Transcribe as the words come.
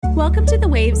Welcome to the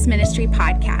Waves Ministry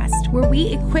podcast, where we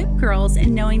equip girls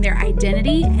in knowing their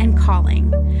identity and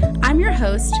calling. I'm your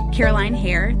host, Caroline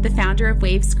Hare, the founder of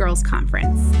Waves Girls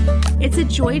Conference. It's a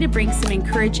joy to bring some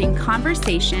encouraging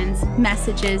conversations,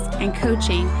 messages, and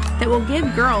coaching that will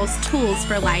give girls tools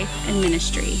for life and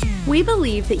ministry. We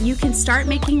believe that you can start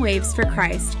making waves for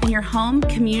Christ in your home,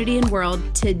 community, and world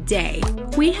today.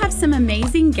 We have some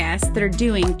amazing guests that are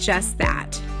doing just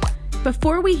that.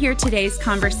 Before we hear today's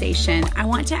conversation, I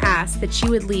want to ask that you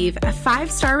would leave a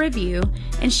 5-star review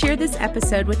and share this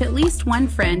episode with at least one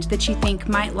friend that you think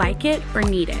might like it or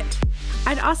need it.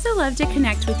 I'd also love to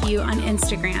connect with you on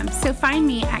Instagram, so find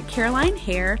me at Caroline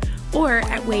Hare or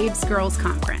at Waves Girls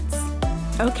Conference.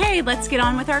 Okay, let's get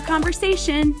on with our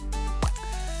conversation.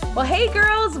 Well, hey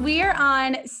girls, we are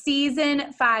on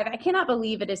season 5. I cannot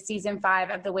believe it is season 5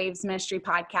 of the Waves Ministry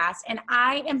podcast. And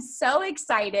I am so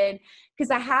excited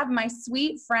because I have my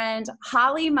sweet friend,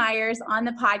 Holly Myers, on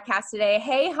the podcast today.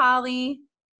 Hey, Holly.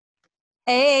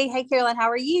 Hey, Caroline, how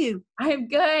are you? I'm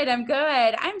good.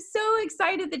 I'm so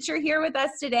excited that you're here with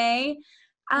us today.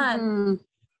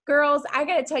 Girls, I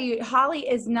got to tell you, Holly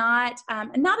is not a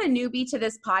newbie to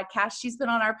this podcast. She's been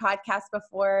on our podcast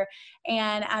before,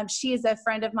 and she is a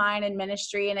friend of mine in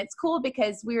ministry. And it's cool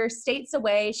because we're states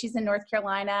away. She's in North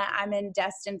Carolina. I'm in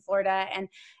Destin, Florida. And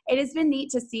it has been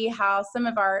neat to see how some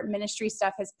of our ministry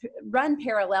stuff has run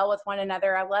parallel with one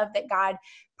another. I love that God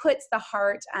puts the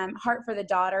heart for the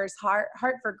daughters, heart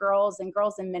for girls and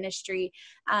girls in ministry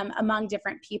among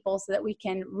different people so that we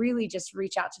can really just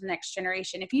reach out to the next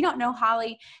generation. If you don't know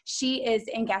Holly, she is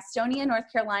in Gastonia,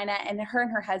 North Carolina, and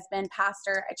her husband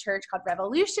pastor a church called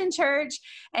Revolution Church.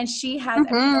 And she has,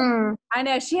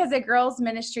 she has a girls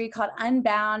ministry called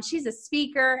Unbound. She's a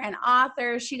speaker and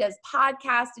author. She does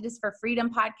podcasts. It is for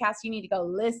Freedom Podcast. You need to go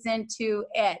listen to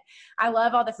it. I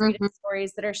love all the freedom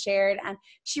stories that are shared. And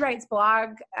she writes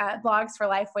blogs for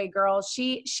Lifeway Girls.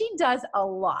 She does a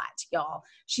lot, y'all.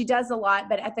 She does a lot,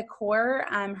 but at the core,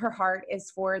 her heart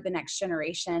is for the next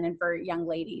generation and for young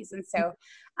ladies. And so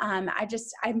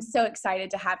I'm so excited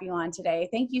to have you on today.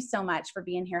 Thank you so much for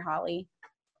being here, Holly.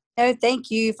 No, thank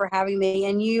you for having me.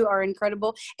 And you are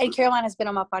incredible. And Caroline has been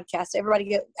on my podcast.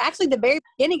 Actually, the very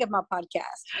beginning of my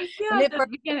podcast. Yeah, the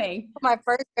beginning. My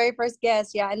very first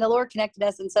guest. Yeah. And the Lord connected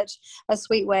us in such a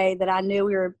sweet way that I knew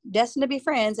we were destined to be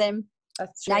friends. And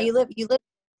that's true. Now you live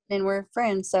and we're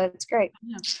friends. So it's great.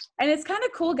 Yeah. And it's kind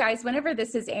of cool, guys. Whenever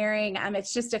this is airing,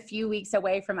 it's just a few weeks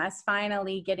away from us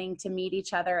finally getting to meet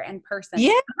each other in person.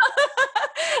 Yeah.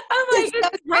 I'm like,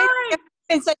 it's time.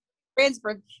 Been such friends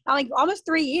for almost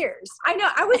 3 years. I know.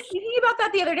 I was thinking about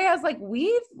that the other day. I was like,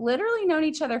 we've literally known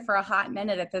each other for a hot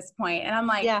minute at this point. And I'm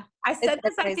like, yeah, I said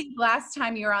this, I think last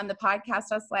time you were on the podcast,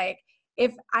 I was like,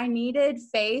 if I needed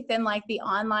faith in like the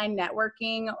online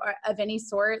networking or of any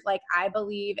sort, like I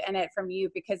believe in it from you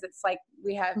because it's like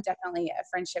we have definitely a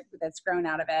friendship that's grown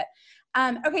out of it.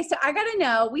 Okay, so I got to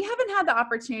know, we haven't had the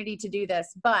opportunity to do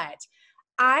this, but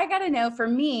I got to know, for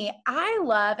me, I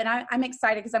love, and I'm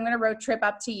excited because I'm going to road trip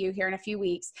up to you here in a few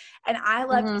weeks. And I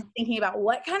love just thinking about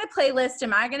what kind of playlist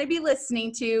am I going to be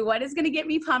listening to? What is going to get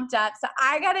me pumped up? So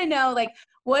I got to know, like,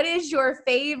 what is your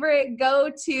favorite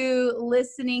go-to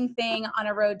listening thing on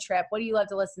a road trip? What do you love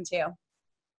to listen to?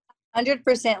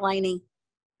 100% Lainey.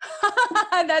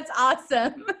 That's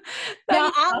awesome.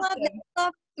 I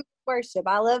love worship.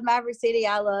 I love Maverick City.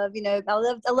 I love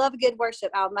a good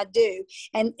worship album. I do.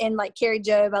 And like Carrie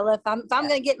Job, if I'm going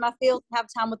to get in my field and have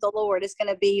time with the Lord, it's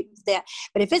going to be that.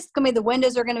 But if it's going to be the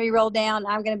windows are going to be rolled down,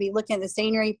 I'm going to be looking at the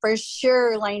scenery, for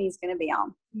sure Lainey's going to be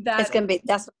on. It's going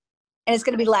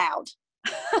to be loud.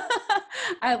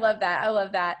 I love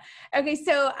that. Okay.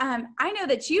 So, I know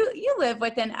that you live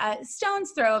within a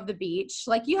stone's throw of the beach.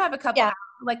 Like you have a couple,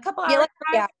 hours.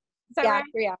 Yeah. Is that right?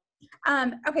 Yeah.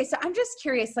 Okay. So I'm just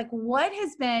curious, like what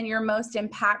has been your most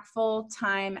impactful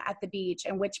time at the beach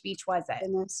and which beach was it?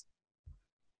 Goodness.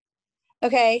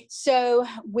 Okay. So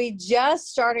we just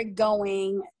started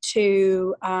going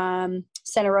to,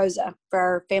 Santa Rosa for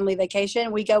our family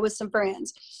vacation. We go with some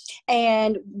friends,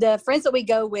 and the friends that we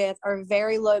go with are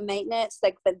very low maintenance.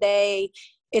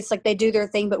 It's like they do their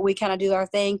thing, but we kind of do our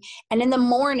thing. And in the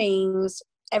mornings,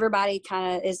 everybody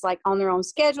kind of is like on their own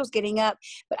schedules getting up,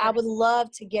 but I would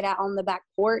love to get out on the back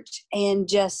porch and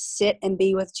just sit and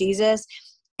be with Jesus.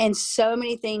 And so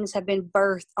many things have been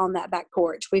birthed on that back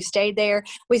porch. We stayed there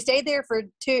for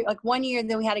 1 year, and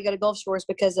then we had to go to Gulf Shores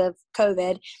because of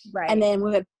COVID. Right. And then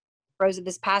we went Rosa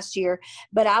this past year.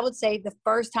 But I would say the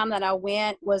first time that I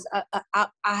went was it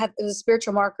was a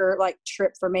spiritual marker like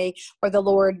trip for me, where the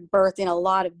Lord birthed in a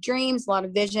lot of dreams, a lot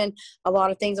of vision, a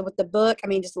lot of things with the book. I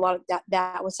mean, just a lot of that.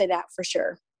 I would say that for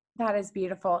sure. That is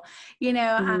beautiful. You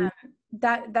know, Mhm.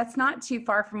 that's not too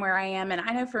far from where I am. And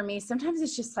I know for me, sometimes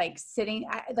it's just like sitting,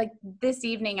 like this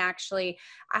evening, actually,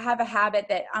 I have a habit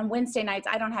that on Wednesday nights,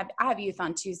 I have youth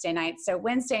on Tuesday nights. So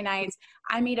Wednesday nights,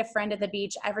 I meet a friend at the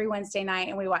beach every Wednesday night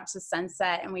and we watch the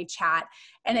sunset and we chat.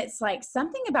 And it's like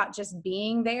something about just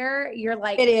being there. You're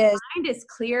like, It is. mind is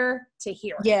clear to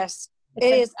hear. Yes, It's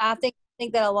it like, is. I think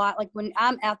that a lot. Like when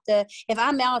I'm if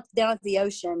I'm out down at the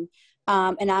ocean,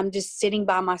 and I'm just sitting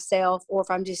by myself, or if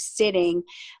I'm just sitting,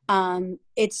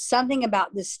 it's something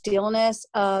about the stillness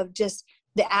of just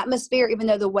the atmosphere, even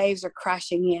though the waves are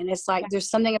crashing in. It's like there's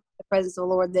something about the presence of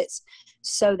the Lord that's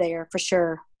so there for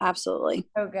sure. Absolutely.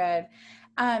 so good.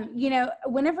 You know,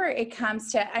 whenever it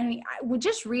comes to, I mean, with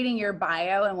just reading your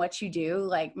bio and what you do,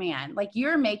 like, man, like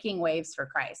you're making waves for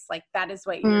Christ. Like that is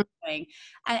what you're doing.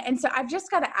 And so I've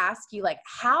just got to ask you, like,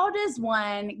 how does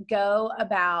one go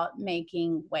about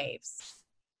making waves?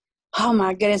 Oh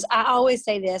my goodness. I always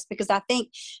say this because I think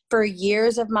for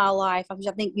years of my life, I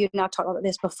think you and I talked about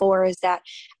this before, is that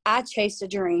I chased a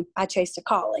dream. I chased a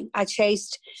calling. I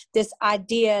chased this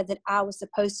idea that I was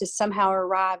supposed to somehow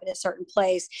arrive at a certain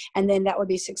place and then that would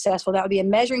be successful. That would be a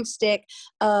measuring stick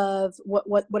of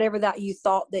whatever that you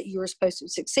thought that you were supposed to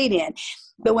succeed in.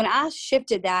 But when I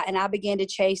shifted that and I began to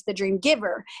chase the dream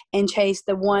giver and chase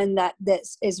the one that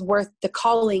is worth the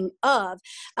calling of,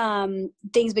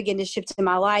 things begin to shift in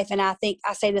my life. And I think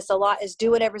I say this a lot, is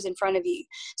do whatever's in front of you.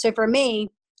 So for me,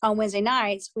 on Wednesday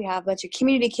nights, we have a bunch of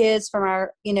community kids from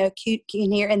our, cute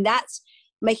in here, and that's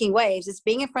making waves. It's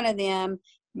being in front of them,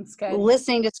 It's good.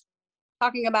 listening to,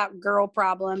 talking about girl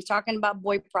problems, talking about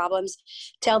boy problems,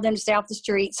 tell them to stay off the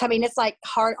streets. I mean, it's like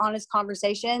hard, honest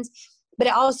conversations. But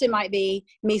it also might be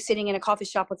me sitting in a coffee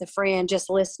shop with a friend, just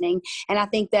listening. And I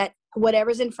think that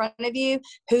whatever's in front of you,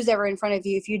 who's ever in front of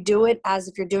you, if you do it as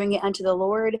if you're doing it unto the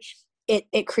Lord,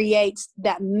 it creates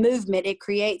that movement. It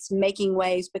creates making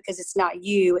waves because it's not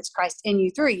you, it's Christ in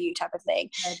you, through you, type of thing.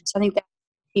 Good. So I think that's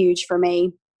huge for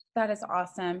me. That is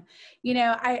awesome. You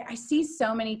know, I see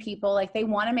so many people, like they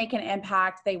want to make an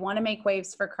impact. They want to make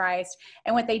waves for Christ.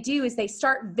 And what they do is they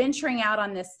start venturing out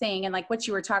on this thing. And like what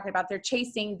you were talking about, they're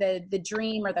chasing the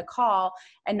dream or the call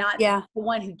and not Yeah. the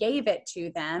one who gave it to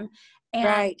them. And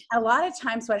Right. a lot of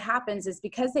times what happens is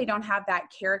because they don't have that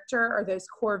character or those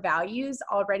core values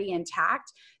already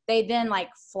intact, they then like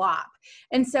flop.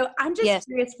 And so I'm just Yes.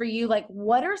 curious for you, like,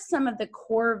 what are some of the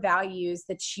core values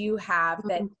that you have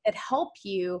that help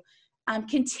you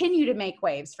continue to make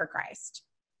waves for Christ?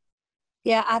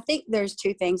 Yeah, I think there's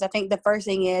two things. I think the first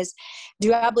thing is,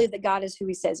 do I believe that God is who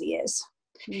he says he is?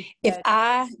 If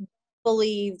I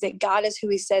believe that God is who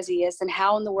he says he is, then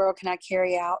how in the world can I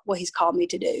carry out what he's called me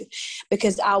to do?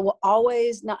 Because I will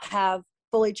always not have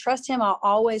fully trust him. I'll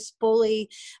always fully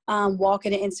walk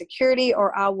in insecurity,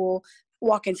 or I will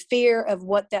walk in fear of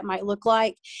what that might look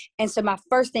like. And so my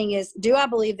first thing is, do I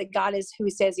believe that God is who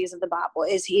he says he is in the Bible?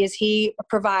 Is he a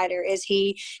provider?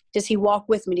 Does he walk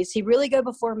with me? Does he really go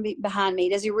before me, behind me?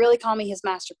 Does he really call me his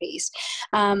masterpiece?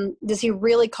 Does he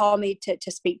really call me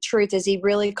to speak truth? Does he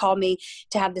really call me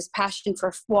to have this passion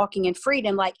for walking in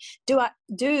freedom? Like,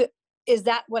 is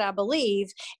that what I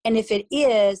believe? And if it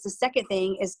is, the second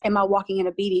thing is, am I walking in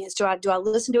obedience? Do I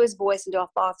listen to his voice, and do I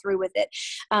follow through with it?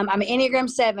 I'm an Enneagram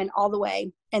 7 all the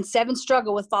way, and 7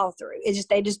 struggle with follow through.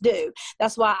 They just do.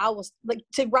 That's why I was like,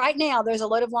 right now, there's a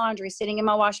load of laundry sitting in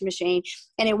my washing machine,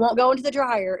 and it won't go into the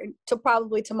dryer until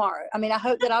probably tomorrow. I mean, I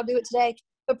hope that I'll do it today,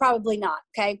 but probably not.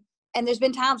 Okay. And there's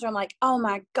been times where I'm like, oh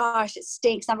my gosh, it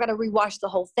stinks. I've got to rewash the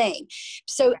whole thing.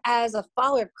 So as a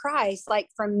follower of Christ, like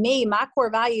for me, my core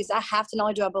values, I have to not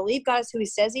only do I believe God is who he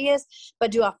says he is,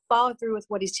 but do I follow through with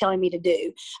what he's telling me to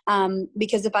do?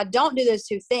 Because if I don't do those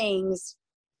two things,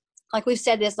 like we've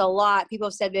said this a lot, people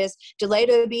have said this, delayed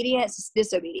obedience is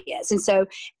disobedience. And so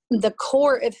the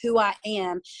core of who I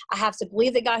am, I have to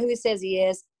believe that God who he says he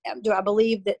is. Do I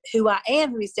believe that who I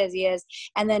am, who he says he is?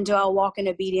 And then do I walk in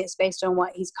obedience based on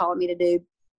what he's calling me to do,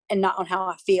 and not on how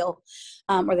I feel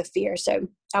or the fear? So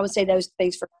I would say those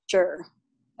things for sure.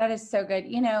 That is so good.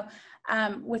 You know,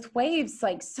 with waves,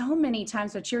 like so many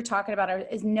times what you're talking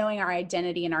about is knowing our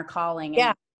identity and our calling.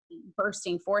 And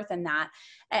bursting forth in that.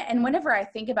 And whenever I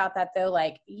think about that though,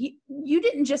 like you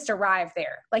didn't just arrive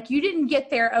there, like you didn't get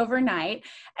there overnight.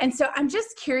 And so I'm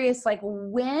just curious, like,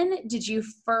 when did you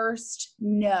first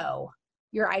know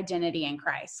your identity in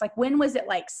Christ? Like, when was it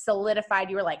like solidified?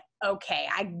 You were like, okay,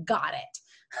 I got it.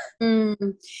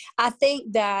 I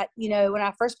think that, when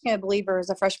I first became a believer as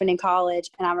a freshman in college,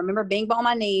 and I remember being on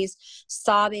my knees,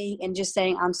 sobbing and just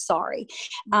saying, I'm sorry.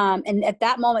 And at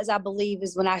that moment, as I believe,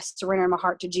 is when I surrendered my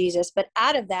heart to Jesus. But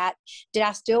out of that, did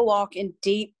I still walk in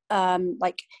deep,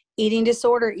 Eating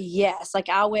disorder, yes. Like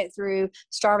I went through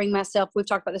starving myself. We've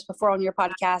talked about this before on your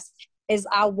podcast. Is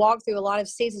I walked through a lot of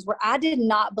seasons where I did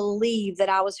not believe that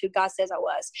I was who God says I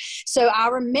was. So I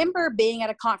remember being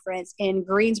at a conference in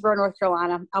Greensboro, North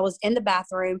Carolina. I was in the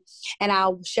bathroom and I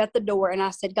shut the door and I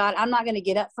said, God, I'm not going to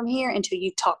get up from here until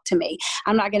you talk to me.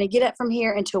 I'm not going to get up from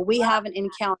here until we have an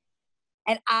encounter.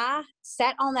 And I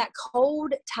sat on that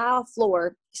cold tile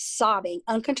floor sobbing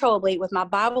uncontrollably with my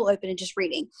Bible open and just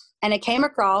reading. And I came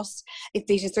across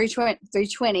Ephesians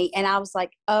 3:20, and I was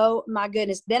like, oh my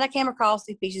goodness. Then I came across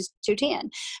Ephesians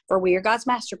 2:10, for we are God's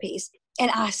masterpiece.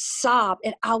 And I sobbed,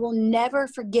 and I will never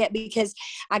forget, because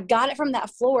I got it from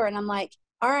that floor and I'm like,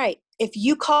 all right, if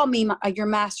you call me your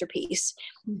masterpiece,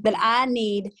 then I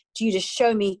need you to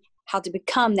show me how to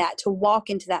become that, to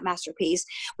walk into that masterpiece,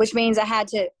 which means I had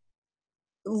to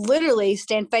literally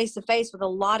stand face to face with a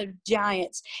lot of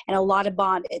giants and a lot of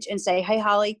bondage and say, hey,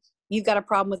 Holly, you've got a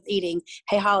problem with eating.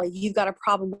 Hey, Holly, you've got a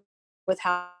problem with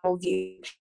how you.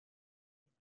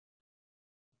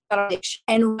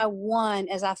 And I won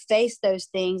as I faced those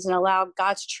things and allowed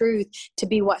God's truth to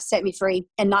be what set me free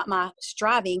and not my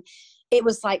striving. It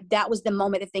was like, that was the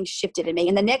moment that things shifted in me.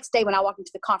 And the next day when I walked into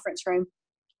the conference room,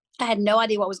 I had no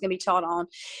idea what was going to be taught on.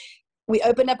 We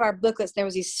opened up our booklets. There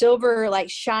was these silver, like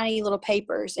shiny little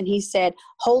papers. And he said,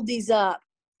 hold these up.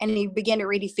 And he began to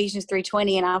read Ephesians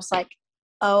 3:20. And I was like,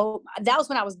 oh, that was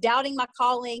when I was doubting my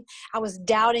calling. I was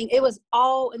doubting. It was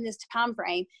all in this time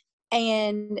frame.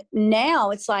 And now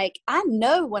it's like, I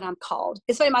know what I'm called.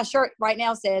 It's funny. My shirt right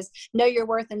now says, know your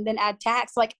worth and then add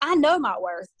tax. Like, I know my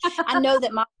worth. I know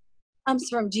that my comes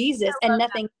from Jesus and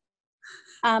nothing.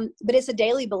 But it's a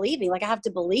daily believing. Like I have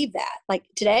to believe that. Like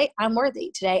today I'm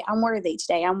worthy. Today I'm worthy.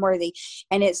 Today I'm worthy.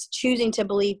 And it's choosing to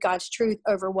believe God's truth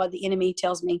over what the enemy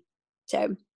tells me.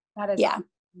 So that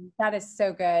is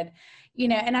so good.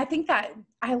 And I think that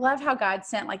I love how God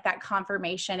sent like that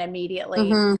confirmation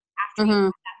immediately after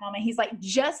that moment. He's like,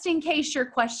 just in case you're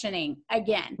questioning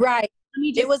again. Right. Let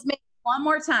me just, it was me one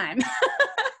more time.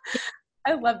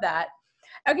 I love that.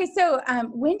 Okay. So,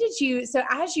 so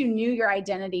as you knew your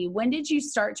identity, when did you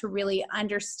start to really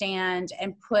understand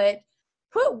and put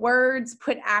words,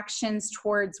 put actions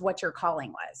towards what your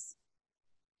calling was?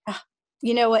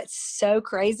 You know, what's so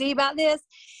crazy about this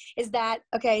is that,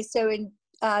 okay, so in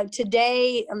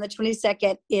today on the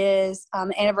 22nd is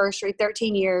anniversary,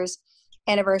 13 years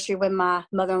anniversary when my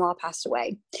mother-in-law passed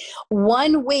away.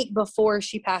 1 week before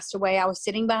she passed away, I was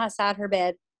sitting beside her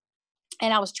bed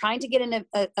and I was trying to get in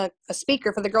a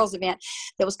speaker for the girls event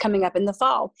that was coming up in the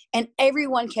fall. And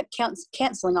everyone kept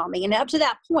canceling on me. And up to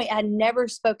that point, I had never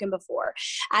spoken before.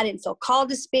 I didn't feel called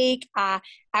to speak. I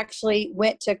actually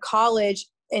went to college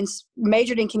and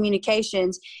majored in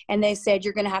communications. And they said,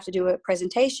 you're going to have to do a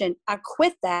presentation. I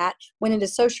quit that, went into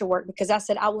social work because I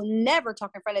said, I will never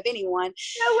talk in front of anyone.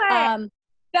 No way.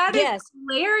 That is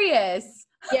hilarious.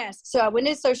 Yes. So I went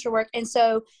into social work. And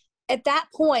so at that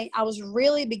point, I was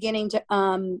really beginning to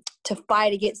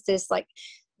fight against this, like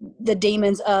the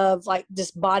demons of like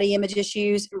this body image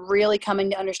issues, really coming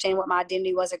to understand what my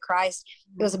identity was in Christ.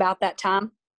 It was about that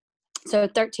time. So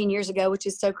 13 years ago, which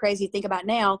is so crazy to think about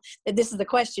now that this is the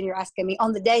question you're asking me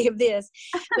on the day of this.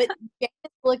 But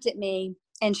Janice looked at me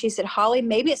and she said, Holly,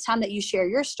 maybe it's time that you share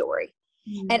your story.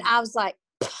 Mm-hmm. And I was like,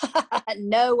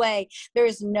 no way. There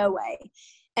is no way.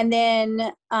 And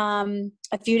then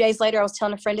a few days later, I was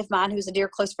telling a friend of mine who's a dear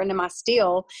close friend of mine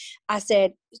still, I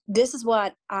said, this is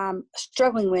what I'm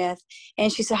struggling with.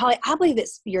 And she said, Holly, I believe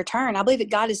it's your turn. I believe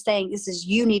that God is saying, this is,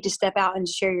 you need to step out and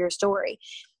share your story.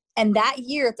 And that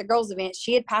year at the girls event,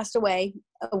 she had passed away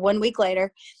 1 week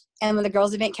later. And when the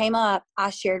girls event came up,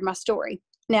 I shared my story.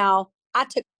 Now I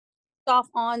took off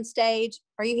on stage.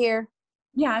 Are you here?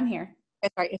 Yeah, I'm here.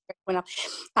 Sorry,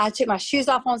 I took my shoes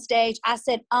off on stage. I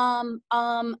said, about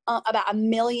 1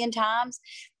 million times,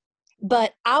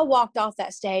 but I walked off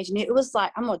that stage and it was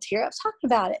like, I'm going to tear up talking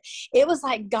about it. It was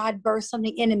like God birthed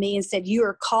something into me and said, you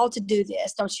are called to do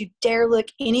this. Don't you dare look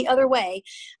any other way.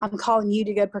 I'm calling you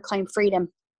to go proclaim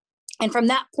freedom. And from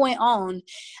that point on,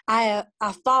 I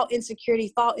fought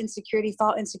insecurity. I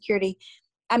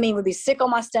mean, would be sick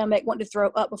on my stomach, wanting to throw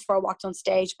up before I walked on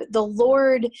stage. But the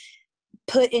Lord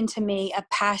put into me a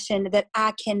passion that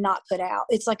I cannot put out.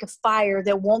 It's like a fire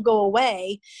that won't go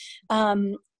away.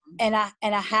 And I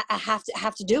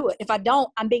have to do it. If I don't,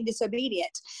 I'm being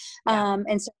disobedient.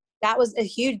 And so that was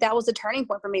a turning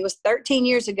point for me. It was 13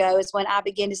 years ago is when I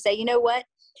began to say, you know what?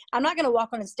 I'm not going to walk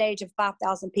on a stage of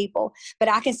 5,000 people, but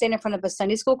I can stand in front of a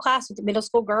Sunday school class with the middle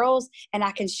school girls, and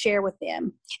I can share with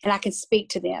them, and I can speak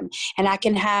to them, and I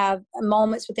can have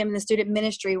moments with them in the student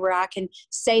ministry where I can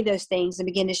say those things and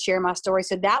begin to share my story.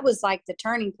 So that was like the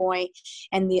turning point,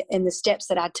 and the steps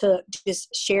that I took,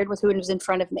 just shared with who was in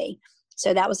front of me.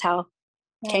 So that was how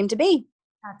it came to be.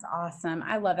 That's awesome.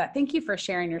 I love that. Thank you for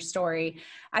sharing your story.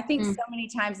 I think so many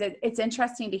times it's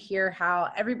interesting to hear how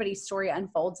everybody's story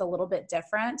unfolds a little bit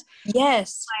different.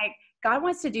 Yes. Like God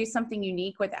wants to do something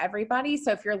unique with everybody.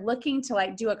 So if you're looking to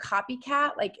like do a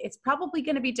copycat, like it's probably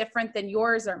going to be different than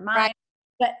yours or mine. Right.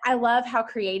 But I love how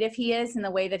creative he is in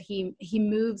the way that he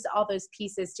moves all those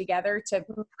pieces together to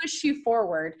push you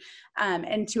forward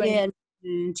into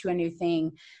a new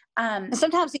thing. And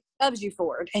sometimes he shoves you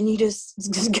forward and you just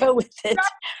go with it.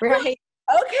 Right.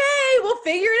 Okay, we'll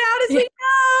figure it out as we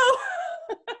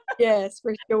go. Yes,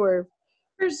 for sure.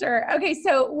 For sure. Okay,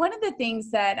 so one of the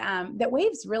things that that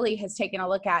Waves really has taken a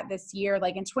look at this year,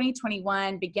 like in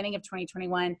 2021, beginning of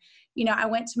 2021, you know, I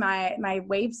went to my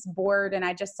Waves board and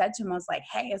I just said to him, I was like,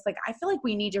 hey, it's like, I feel like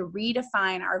we need to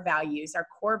redefine our values, our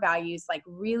core values, like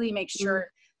really make sure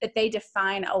that they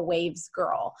define a Waves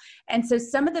girl. And so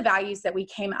some of the values that we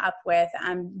came up with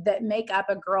that make up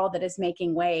a girl that is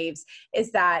making waves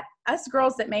is that us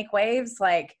girls that make waves,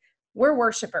 like we're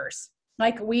worshipers.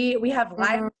 Like we have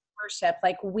live worship,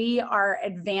 like we are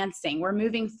advancing, we're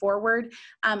moving forward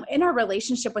in our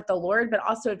relationship with the Lord, but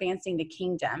also advancing the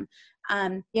kingdom.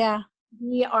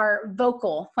 We are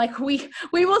vocal, like we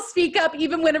will speak up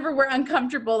even whenever we're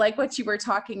uncomfortable, like what you were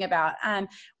talking about.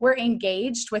 We're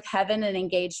engaged with heaven and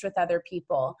engaged with other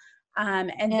people. Then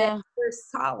we're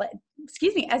solid.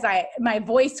 Excuse me, as my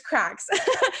voice cracks.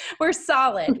 We're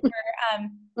solid.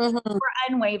 We're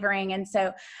unwavering. And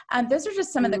so those are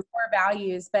just some of the core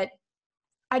values. But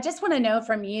I just want to know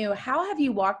from you, how have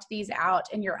you walked these out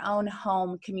in your own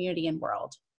home, community, and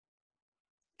world?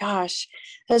 Gosh,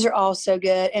 those are all so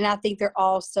good. And I think they're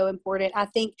all so important. I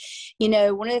think, you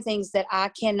know, one of the things that I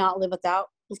cannot live without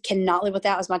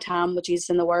is my time with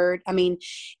Jesus and the Word. I mean,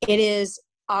 it is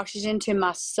oxygen to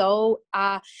my soul.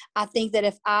 I think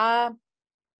that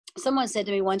someone said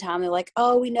to me one time, they're like,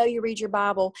 oh, we know you read your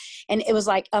Bible. And it was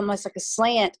like almost like a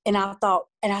slant. And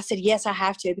I said, yes, I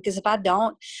have to, because if I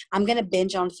don't, I'm going to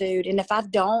binge on food. And if I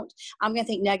don't, I'm going to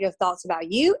think negative thoughts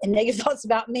about you and negative thoughts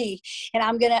about me. And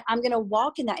I'm going to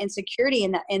walk in that insecurity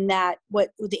and that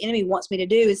what the enemy wants me to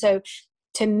do. And so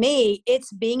to me,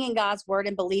 it's being in God's Word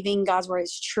and believing God's Word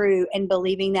is true and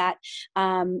believing that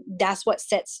that's what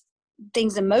sets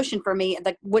things in motion for me.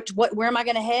 Like where am I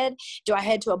going to head? Do I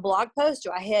head to a blog post?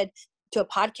 Do I head to a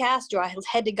podcast? Do I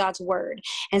head to God's Word?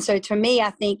 And so to me,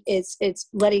 I think it's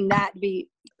letting that be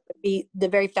the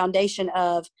very foundation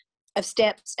of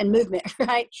steps and movement.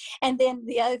 Right. And then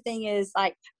the other thing is,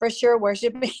 like, for sure,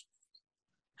 worshiping.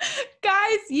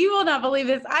 Guys, you will not believe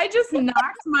this. I just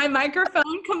knocked my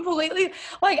microphone completely.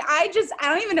 Like I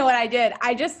don't even know what I did.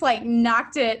 I just like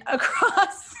knocked it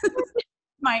across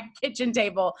my kitchen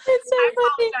table. It's so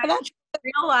funny.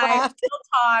 Real life, real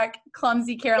talk,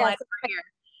 clumsy Caroline over here.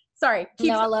 Sorry.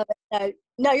 I love it.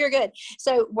 No, you're good.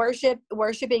 So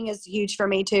worshiping is huge for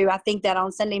me too. I think that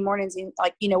on Sunday mornings,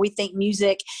 like, you know, we think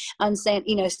music,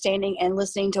 standing and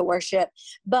listening to worship,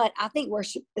 but I think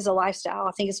worship is a lifestyle.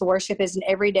 I think worship is an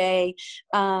everyday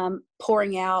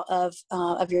pouring out of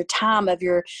your time, of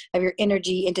your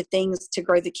energy into things to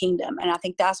grow the kingdom. And I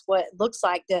think that's what it looks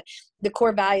like. The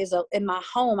core values in my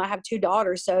home. I have 2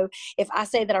 daughters. So if I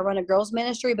say that I run a girls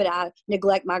ministry, but I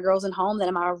neglect my girls at home, then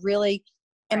am I really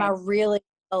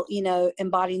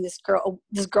embodying this girl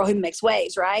who makes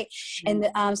waves, right? Mm-hmm.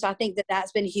 And so I think that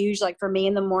that's been huge, like for me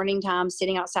in the morning time,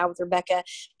 sitting outside with Rebecca,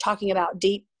 talking about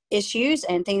deep issues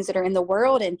and things that are in the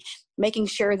world, and making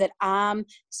sure that I'm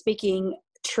speaking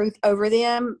truth over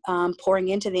them, pouring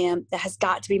into them. That has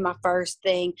got to be my first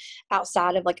thing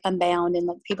outside of like Unbound and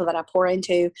like people that I pour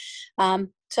into. So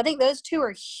I think those 2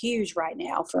 are huge right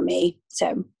now for me.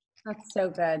 So that's so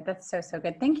good. That's so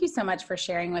good. Thank you so much for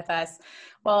sharing with us.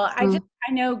 Well, I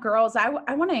know, girls, I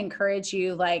want to encourage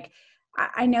you. Like,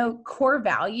 I know core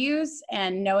values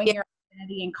and knowing your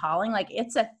identity and calling, like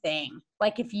it's a thing.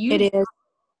 Like if you, it is,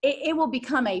 it will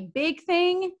become a big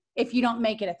thing if you don't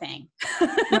make it a thing.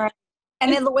 Right.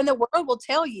 And then when the world will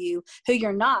tell you who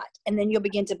you're not, and then you'll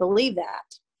begin to believe that.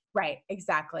 Right.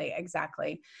 Exactly.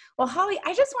 Well, Holly,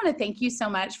 I just want to thank you so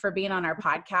much for being on our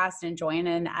podcast and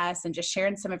joining us and just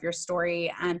sharing some of your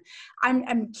story. And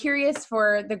I'm curious,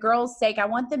 for the girls' sake, I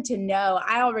want them to know,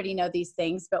 I already know these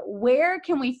things, but where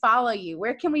can we follow you?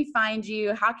 Where can we find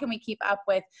you? How can we keep up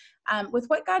with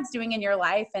what God's doing in your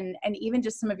life, and even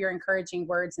just some of your encouraging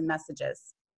words and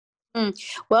messages?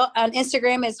 Well, on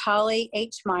Instagram is Holly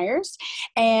H. Myers.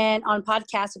 And on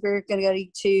podcasts, if you're going to go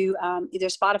to either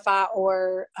Spotify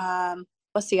or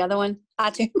what's the other one?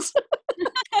 iTunes.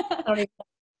 I don't even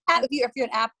if you're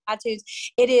an app iTunes,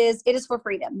 it is for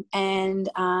freedom, and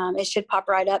it should pop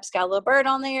right up. It's got a little bird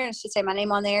on there, and it should say my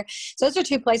name on there. So those are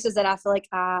two places that I feel like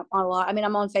I'm on a lot. I mean,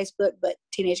 I'm on Facebook, but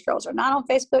teenage girls are not on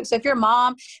Facebook. So if you're a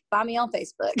mom, find me on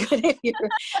Facebook.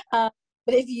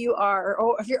 But if you are,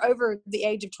 or if you're over the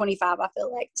age of 25, I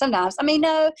feel like sometimes, I mean,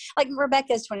 no, like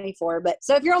Rebecca's 24, but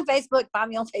so if you're on Facebook,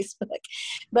 find me on Facebook.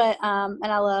 But, and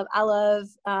I love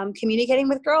communicating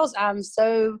with girls. I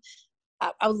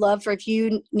would love for if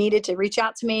you needed to reach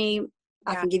out to me,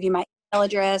 I can give you my email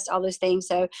address, all those things.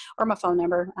 So, or my phone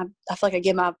number. I feel like I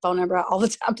give my phone number out all the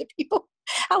time to people.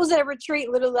 I was at a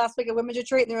retreat literally last week, a women's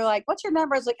retreat, and they were like, "What's your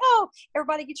number?" I was like, "Oh,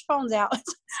 everybody get your phones out."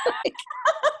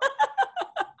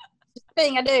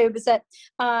 Thing I do,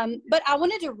 but I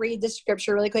wanted to read the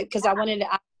scripture really quick because I wanted to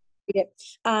read it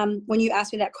when you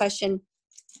asked me that question,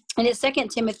 and it's 2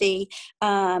 Timothy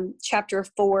chapter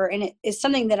 4, and it is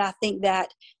something that I think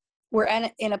that we're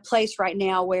in a place right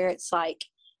now where it's like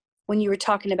when you were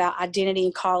talking about identity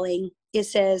and calling, it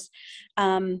says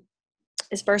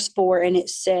it's verse 4, and it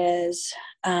says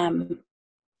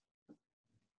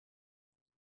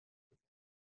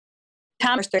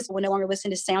will no longer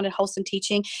listen to sound and wholesome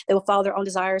teaching. They will follow their own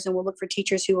desires and will look for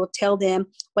teachers who will tell them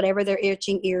whatever their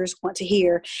itching ears want to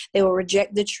hear. They will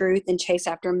reject the truth and chase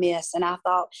after myths. And I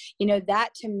thought,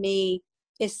 that to me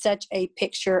is such a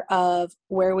picture of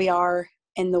where we are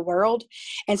in the world.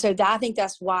 And so I think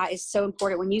that's why it's so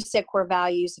important when you set core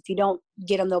values. If you don't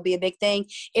get them, they'll be a big thing.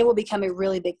 It will become a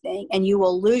really big thing, and you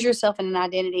will lose yourself in an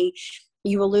identity.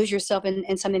 You will lose yourself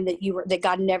in something that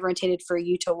God never intended for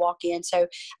you to walk in. So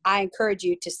I encourage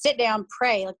you to sit down,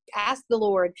 pray, ask the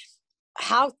Lord,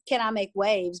 how can I make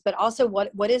waves? But also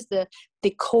what is the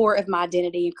core of my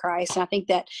identity in Christ? And I think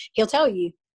that He'll tell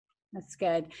you. That's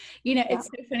good. It's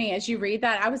so funny as you read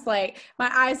that. I was like, my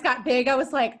eyes got big. I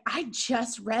was like, I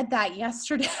just read that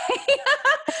yesterday.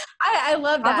 I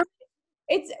love that.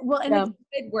 It's it's a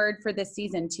good word for this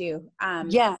season too.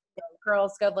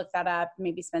 Girls, go look that up.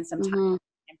 Maybe spend some time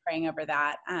and praying over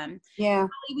that. Holly,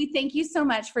 we thank you so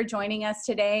much for joining us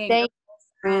today. Thank you,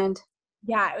 friend.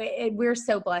 We're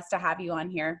so blessed to have you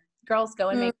on here. Girls, go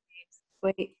and make waves.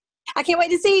 Wait, I can't wait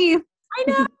to see you. I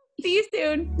know. See you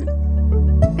soon.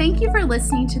 Thank you for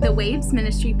listening to the Waves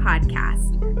Ministry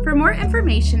podcast. For more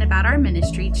information about our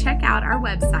ministry, check out our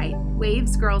website,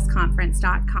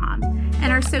 wavesgirlsconference.com,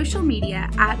 and our social media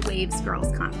at Waves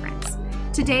Girls Conference.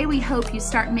 Today, we hope you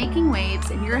start making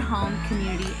waves in your home,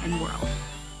 community, and world.